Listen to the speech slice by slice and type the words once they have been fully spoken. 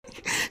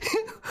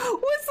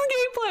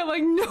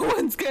like, no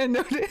one's gonna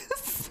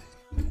notice.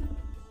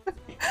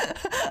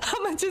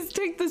 I'm gonna just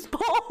take this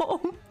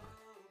pole.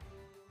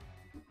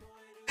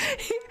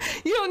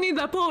 You don't need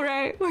that pole,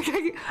 right? Like,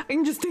 I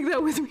can just take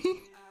that with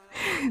me.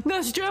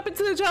 No, strap it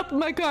to the top of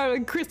my car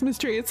like a Christmas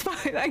tree. It's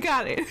fine. I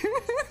got it.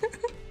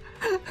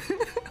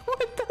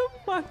 What the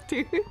fuck,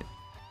 dude? Like,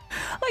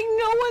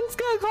 no one's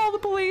gonna call the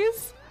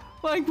police?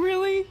 Like,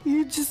 really?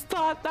 You just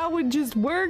thought that would just work?